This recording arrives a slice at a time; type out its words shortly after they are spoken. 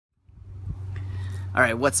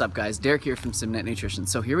Alright, what's up guys? Derek here from Simnett Nutrition.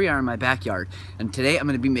 So here we are in my backyard, and today I'm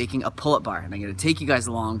going to be making a pull-up bar, and I'm going to take you guys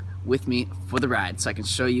along with me for the ride so I can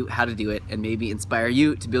show you how to do it and maybe inspire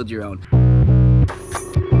you to build your own.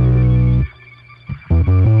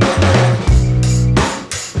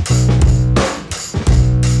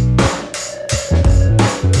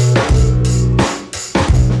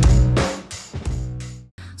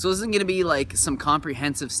 So this isn't going to be like some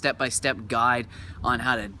comprehensive step-by-step guide on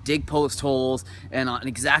how to dig post holes and on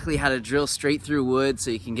exactly how to drill straight through wood so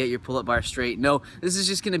you can get your pull-up bar straight. No, this is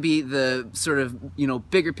just going to be the sort of,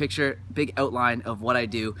 bigger picture, big outline of what I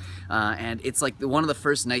do. And it's like one of the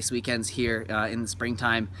first nice weekends here in the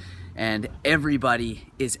springtime, and everybody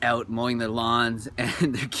is out mowing their lawns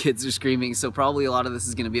and their kids are screaming, so probably a lot of this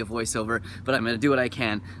is going to be a voiceover, but I'm going to do what I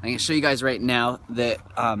can. I'm going to show you guys right now the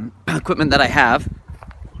equipment that I have.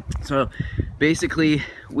 So basically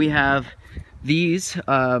we have these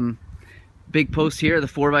big posts here, the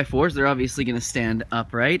 4x4s. They're obviously going to stand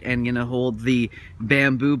upright and going to hold the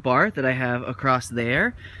bamboo bar that I have across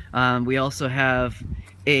there. We also have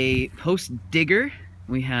a post digger,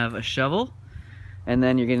 we have a shovel, and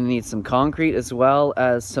then you're going to need some concrete as well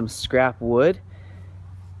as some scrap wood.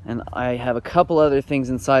 And I have a couple other things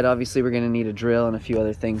inside. Obviously we're going to need a drill and a few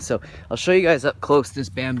other things. So I'll show you guys up close this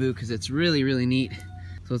bamboo because it's really, really neat.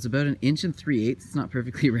 So it's about 1 3/8 inches. It's not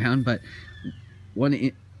perfectly round, but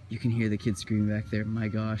you can hear the kids screaming back there. My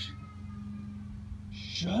gosh.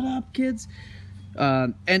 Shut up, kids.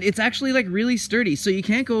 And it's actually like really sturdy, so you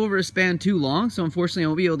can't go over a span too long. So unfortunately I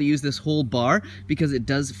won't be able to use this whole bar because it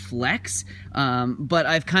does flex. But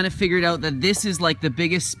I've kind of figured out that this is like the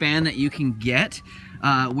biggest span that you can get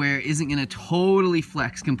where it isn't going to totally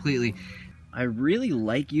flex completely. I really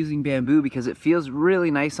like using bamboo because it feels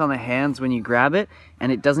really nice on the hands when you grab it,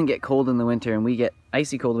 and it doesn't get cold in the winter, and we get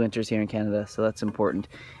icy cold winters here in Canada, so that's important.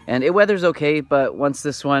 And it weathers okay, but once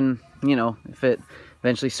this one, if it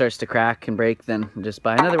eventually starts to crack and break, then just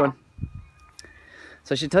buy another one.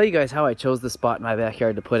 So I should tell you guys how I chose the spot in my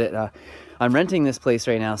backyard to put it. I'm renting this place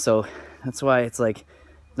right now, so that's why it's like,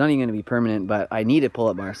 it's not even going to be permanent, but I need a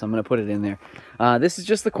pull-up bar, so I'm going to put it in there. This is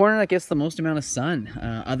just the corner that gets the most amount of sun,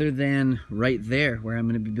 other than right there where I'm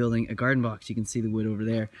going to be building a garden box. You can see the wood over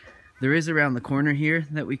there. There is around the corner here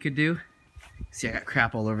that we could do. See, I got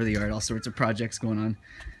crap all over the yard, all sorts of projects going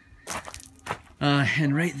on.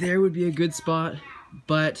 And right there would be a good spot,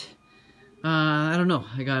 but I don't know.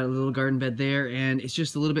 I got a little garden bed there, and it's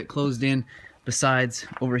just a little bit closed in. Besides,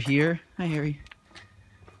 over here, hi Harry.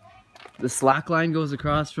 The slack line goes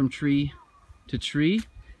across from tree to tree,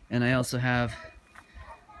 and I also have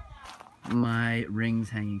my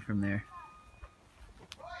rings hanging from there.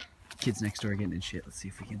 Kids next door are getting in shit. Let's see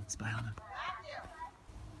if we can spy on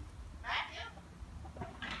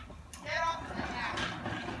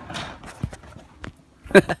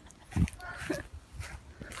them.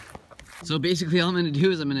 So basically all I'm going to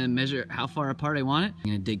do is I'm going to measure how far apart I want it. I'm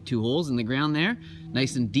going to dig 2 holes in the ground there,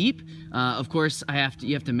 nice and deep. Of course,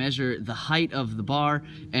 you have to measure the height of the bar,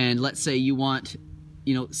 and let's say you want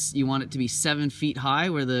it to be 7 feet high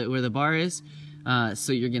where the bar is.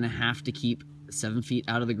 So you're going to have to keep 7 feet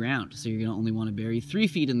out of the ground. So you're going to only want to bury 3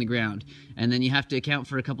 feet in the ground, and then you have to account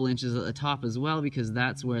for a couple inches at the top as well, because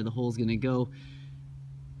that's where the hole's going to go.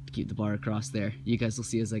 Keep the bar across there. You guys will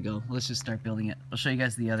see as I go. Let's just start building it. I'll show you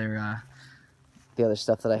guys the other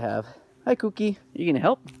stuff that I have. Hi, Cookie. Are you gonna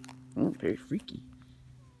help? Oh, very freaky.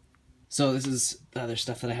 So this is the other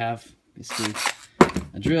stuff that I have. Basically,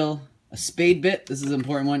 a drill, a spade bit. This is an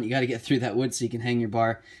important one. You got to get through that wood so you can hang your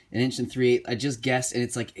bar. 1 3/8 inches. I just guessed, and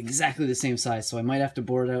it's like exactly the same size. So I might have to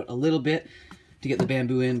bore it out a little bit to get the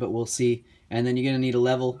bamboo in, but we'll see. And then you're gonna need a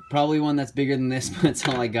level, probably one that's bigger than this, but that's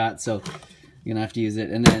all I got. So you're gonna have to use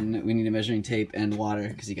it, and then we need a measuring tape and water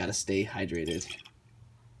because you gotta stay hydrated.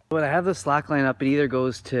 When I have the slack line up, it either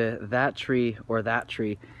goes to that tree or that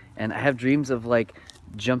tree, and I have dreams of like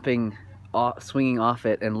jumping off, swinging off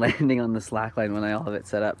it and landing on the slack line when I all have it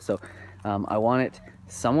set up. So I want it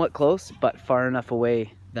somewhat close, but far enough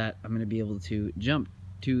away that I'm gonna be able to jump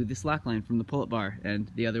to the slack line from the pull-up bar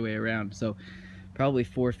and the other way around. So probably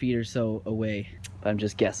 4 feet or so away, but I'm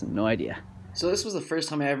just guessing, no idea. So this was the first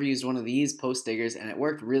time I ever used one of these post diggers, and it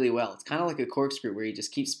worked really well. It's kind of like a corkscrew where you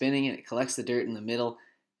just keep spinning and it collects the dirt in the middle,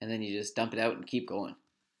 and then you just dump it out and keep going.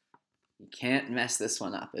 You can't mess this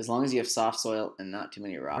one up, as long as you have soft soil and not too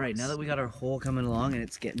many rocks. All right, now that we got our hole coming along and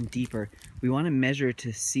it's getting deeper, we want to measure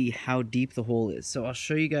to see how deep the hole is. So I'll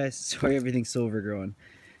show you guys. Sorry, everything's so overgrown.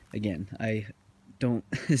 Again, I don't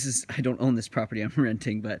own this property, I'm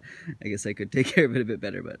renting, but I guess I could take care of it a bit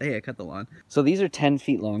better. But hey, I cut the lawn. So these are 10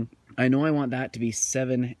 feet long. I know I want that to be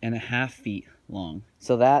 7.5 feet long.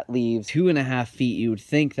 So that leaves 2.5 feet you would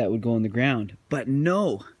think that would go in the ground. But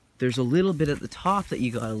no, there's a little bit at the top that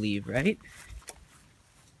you gotta leave, right?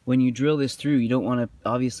 When you drill this through, you don't wanna,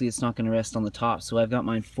 obviously it's not gonna rest on the top. So I've got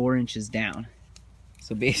mine 4 inches down.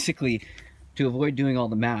 So basically, to avoid doing all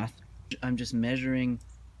the math, I'm just measuring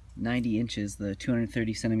 90 inches, the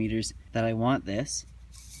 230 centimeters that I want this.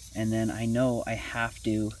 And then I know I have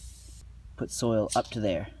to put soil up to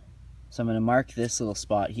there. So I'm gonna mark this little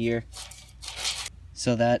spot here.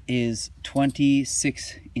 So that is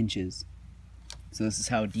 26 inches. So this is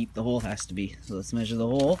how deep the hole has to be. So let's measure the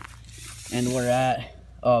hole. And we're at,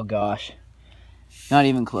 oh gosh, not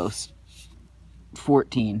even close.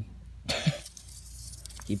 14.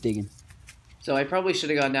 Keep digging. So I probably should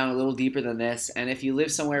have gone down a little deeper than this, and if you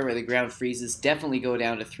live somewhere where the ground freezes, definitely go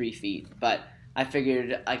down to 3 feet. But I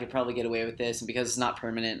figured I could probably get away with this, and because it's not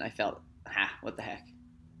permanent, I felt, what the heck.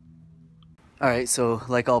 Alright, so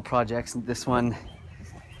like all projects, this one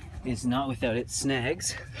is not without its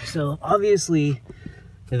snags. So obviously,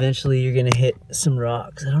 eventually you're gonna hit some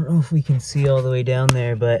rocks. I don't know if we can see all the way down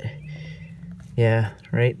there, but yeah,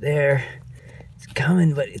 right there. It's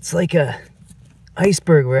coming, but it's like a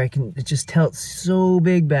iceberg where I can just tell it's so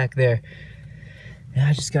big back there. And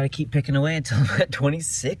I just gotta keep picking away until I'm at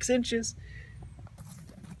 26 inches.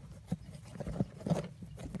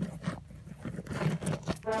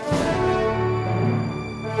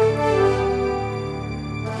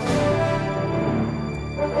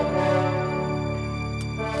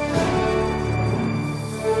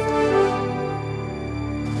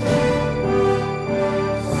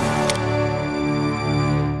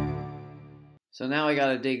 So now I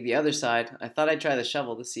gotta dig the other side. I thought I'd try the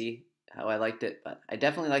shovel to see how I liked it, but I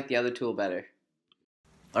definitely like the other tool better.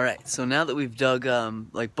 Alright, so now that we've dug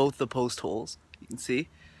like both the post holes, you can see,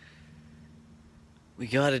 we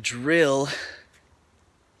gotta drill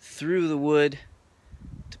through the wood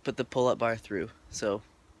to put the pull-up bar through. So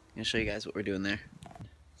I'm gonna show you guys what we're doing there.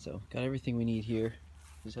 So got everything we need here.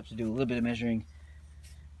 Just have to do a little bit of measuring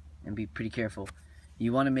and be pretty careful.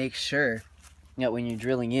 You wanna make sure that when you're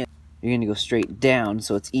drilling in, you're gonna go straight down,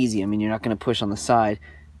 so it's easy. I mean, you're not gonna push on the side,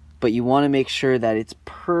 but you wanna make sure that it's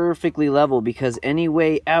perfectly level, because any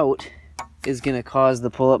way out is gonna cause the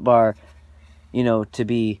pull-up bar, you know,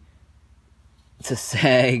 to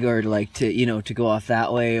sag, or like to, you know, to go off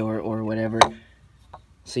that way or whatever.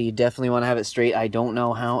 So you definitely wanna have it straight. I don't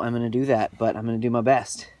know how I'm gonna do that, but I'm gonna do my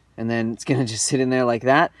best. And then it's gonna just sit in there like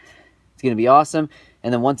that. It's gonna be awesome.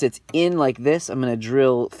 And then once it's in like this, I'm gonna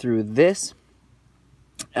drill through this,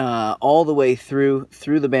 all the way through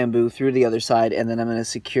the bamboo, through the other side, and then I'm going to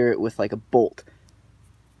secure it with like a bolt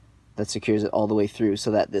that secures it all the way through,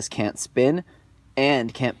 so that this can't spin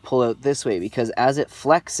and can't pull out this way, because as it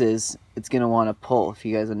flexes, it's going to want to pull. If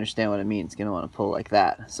you guys understand what I mean, it's going to want to pull like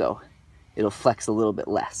that, so it'll flex a little bit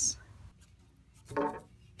less.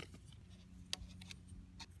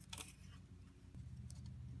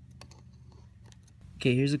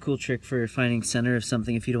 Okay, here's a cool trick for finding center of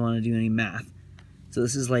something if you don't want to do any math. So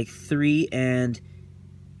this is like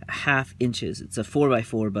 3.5 inches. It's a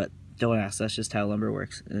 4x4, but don't ask, that's just how lumber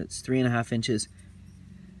works. It's 3.5 inches.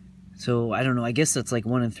 So I don't know, I guess that's like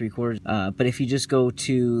 1 3/4. But if you just go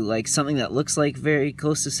to like something that looks like very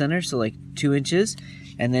close to center, so like 2 inches,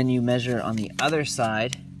 and then you measure on the other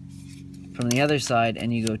side, from the other side,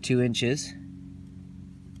 and you go 2 inches,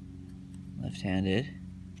 left-handed,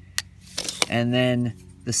 and then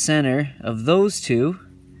the center of those two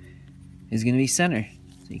is going to be center.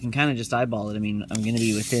 So you can kind of just eyeball it. I mean, I'm going to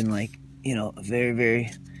be within like, you know, a very, very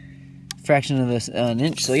fraction of this an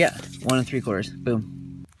inch. So yeah, 1 3/4. Boom.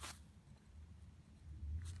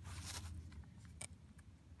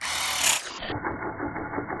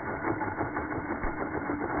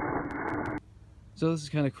 So this is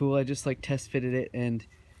kind of cool. I just like test fitted it, and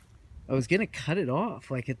I was going to cut it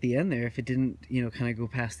off like at the end there if it didn't, you know, kind of go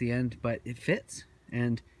past the end, but it fits.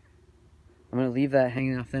 And I'm going to leave that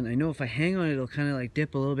hanging off then. I know if I hang on it, it'll kind of like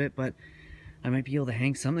dip a little bit, but I might be able to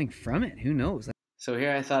hang something from it. Who knows? So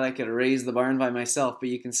here I thought I could raise the barn by myself, but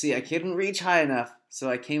you can see I couldn't reach high enough.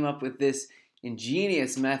 So I came up with this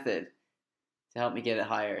ingenious method to help me get it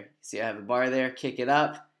higher. See, I have a bar there, kick it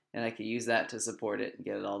up, and I could use that to support it and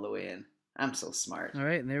get it all the way in. I'm so smart. All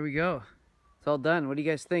right, and there we go. It's all done. What do you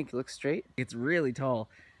guys think? It looks straight? It's really tall.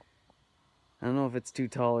 I don't know if it's too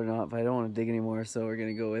tall or not, but I don't want to dig anymore, so we're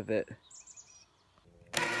going to go with it.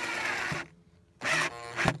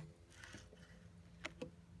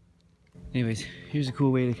 Anyways, here's a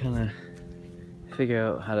cool way to kind of figure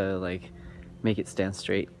out how to like make it stand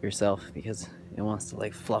straight yourself, because it wants to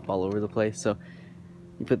like flop all over the place. So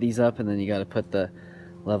you put these up, and then you got to put the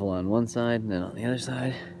level on one side and then on the other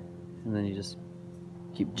side, and then you just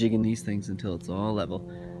keep jigging these things until it's all level.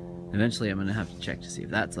 Eventually I'm gonna have to check to see if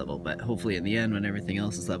that's level, but hopefully in the end, when everything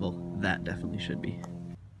else is level, that definitely should be.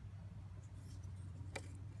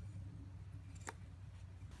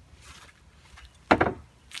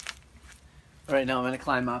 All right, now I'm gonna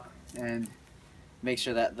climb up and make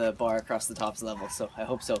sure that the bar across the top is level, so I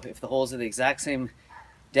hope so. If the holes are the exact same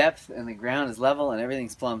depth and the ground is level and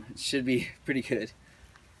everything's plumb, it should be pretty good.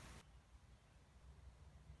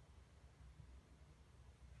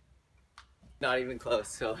 Not even close,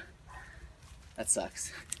 so that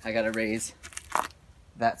sucks. I gotta raise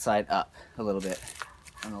that side up a little bit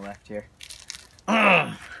on the left here.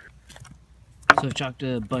 Ugh. So I've chalked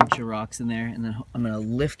a bunch of rocks in there, and then I'm gonna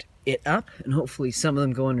lift it up, and hopefully some of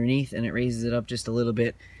them go underneath and it raises it up just a little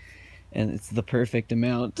bit, and it's the perfect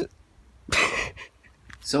amount.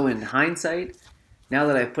 So in hindsight, now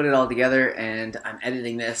that I've put it all together and I'm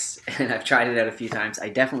editing this and I've tried it out a few times, I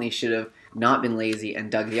definitely should have not been lazy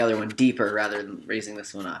and dug the other one deeper rather than raising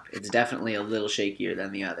this one up. It's definitely a little shakier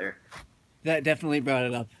than the other. That definitely brought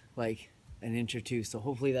it up like an inch or two, so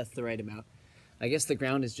hopefully that's the right amount. I guess the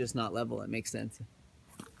ground is just not level. It makes sense.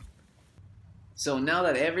 So now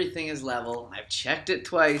that everything is level, I've checked it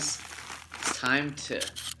twice, it's time to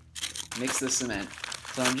mix the cement.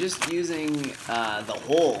 So I'm just using the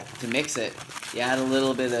hole to mix it. You add a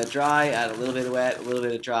little bit of dry, add a little bit of wet, a little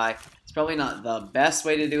bit of dry. It's probably not the best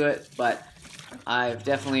way to do it, but I've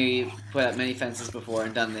definitely put up many fences before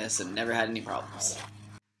and done this and never had any problems.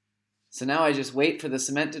 So now I just wait for the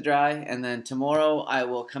cement to dry, and then tomorrow I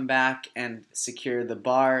will come back and secure the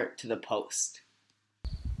bar to the post.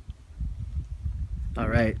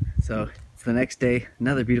 Alright, so it's the next day,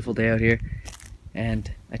 another beautiful day out here,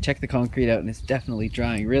 and I checked the concrete out and it's definitely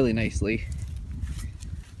drying really nicely.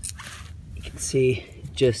 You can see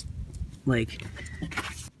just like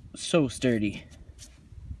so sturdy.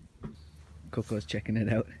 Coco's checking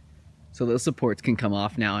it out. So those supports can come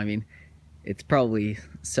off now. I mean, it's probably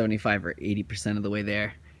 75 or 80% of the way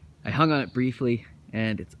there. I hung on it briefly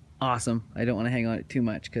and it's awesome. I don't want to hang on it too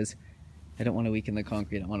much because I don't want to weaken the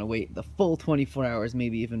concrete. I want to wait the full 24 hours,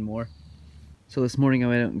 maybe even more. So this morning I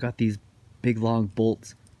went out and got these big long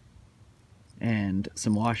bolts and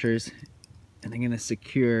some washers, and I'm going to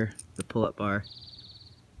secure the pull-up bar.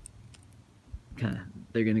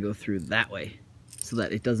 They're going to go through that way so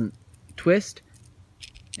that it doesn't twist,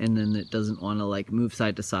 and then it doesn't want to like move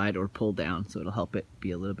side to side or pull down, so it'll help it be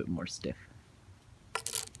a little bit more stiff.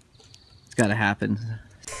 It's got to happen.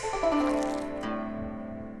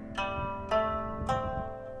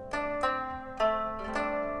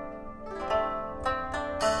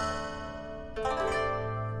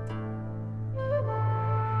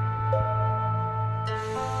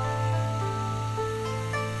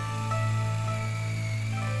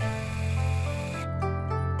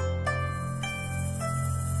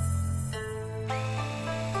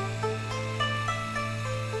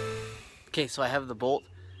 Okay, so I have the bolt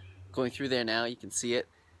going through there now. You can see it,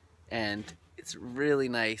 and it's really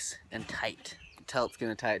nice and tight. You can tell it's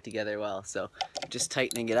going to tie it together well, so just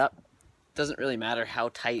tightening it up. Doesn't really matter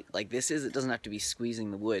how tight like this is. It doesn't have to be squeezing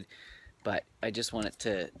the wood, but I just want it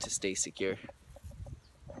to stay secure.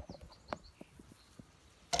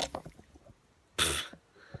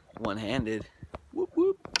 One-handed. Whoop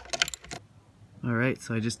whoop. Alright,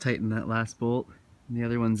 so I just tightened that last bolt, and the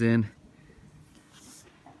other one's in.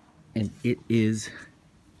 And it is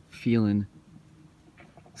feeling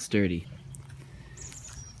sturdy.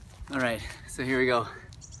 All right, so here we go.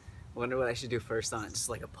 Wonder what I should do first on it. Just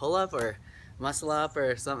like a pull-up or muscle up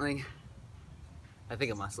or something. I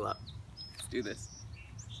think a muscle up. Let's do this.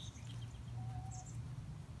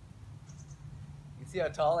 You can see how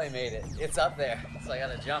tall I made it. It's up there, so I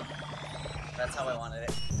gotta jump. That's how I wanted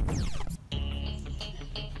it.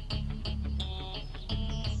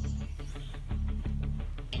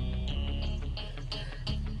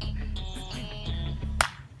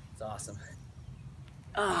 Awesome.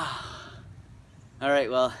 Alright,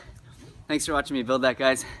 well, thanks for watching me build that,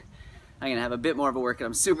 guys. I'm going to have a bit more of a workout.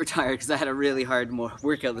 I'm super tired because I had a really hard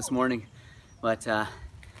workout this morning. But I'm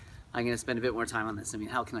going to spend a bit more time on this. I mean,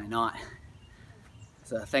 how can I not?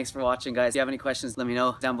 So thanks for watching, guys. If you have any questions, let me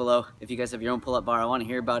know down below. If you guys have your own pull-up bar, I want to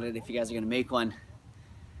hear about it. If you guys are going to make one,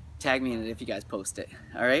 tag me in it if you guys post it.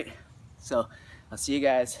 Alright? So I'll see you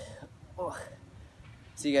guys.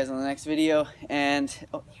 See you guys on the next video, and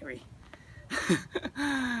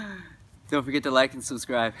don't forget to like and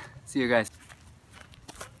subscribe. See you guys.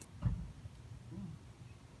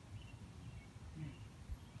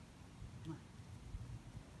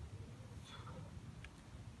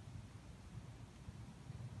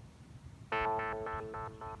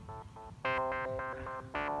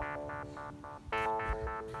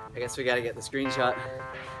 I guess we gotta get the screenshot.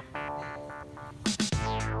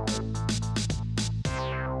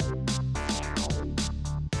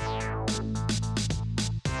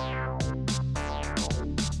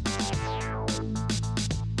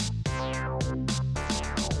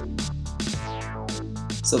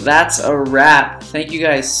 So that's a wrap. Thank you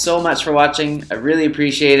guys so much for watching. I really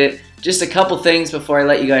appreciate it. Just a couple things before I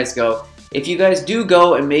let you guys go. If you guys do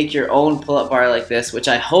go and make your own pull-up bar like this, which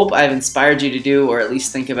I hope I've inspired you to do or at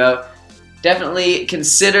least think about, definitely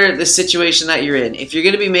consider the situation that you're in. If you're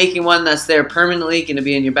going to be making one that's there permanently, going to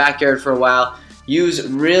be in your backyard for a while, use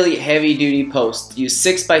really heavy-duty posts. Use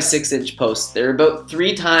 6x6 inch posts. They're about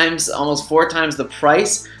 3 times, almost 4 times the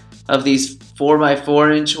price of these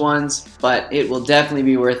 4x4 inch ones, but it will definitely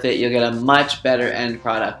be worth it. You'll get a much better end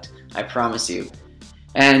product, I promise you.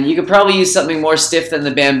 And you could probably use something more stiff than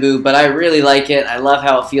the bamboo, but I really like it. I love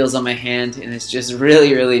how it feels on my hand, and it's just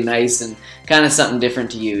really, really nice and kind of something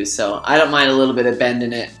different to use. So I don't mind a little bit of bend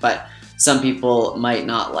in it, but some people might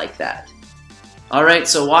not like that. Alright,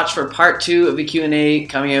 so watch for part 2 of the Q&A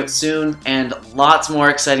coming out soon, and lots more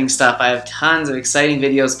exciting stuff. I have tons of exciting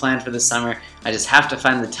videos planned for the summer. I just have to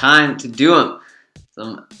find the time to do them. So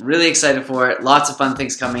I'm really excited for it. Lots of fun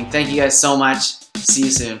things coming. Thank you guys so much. See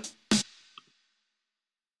you soon.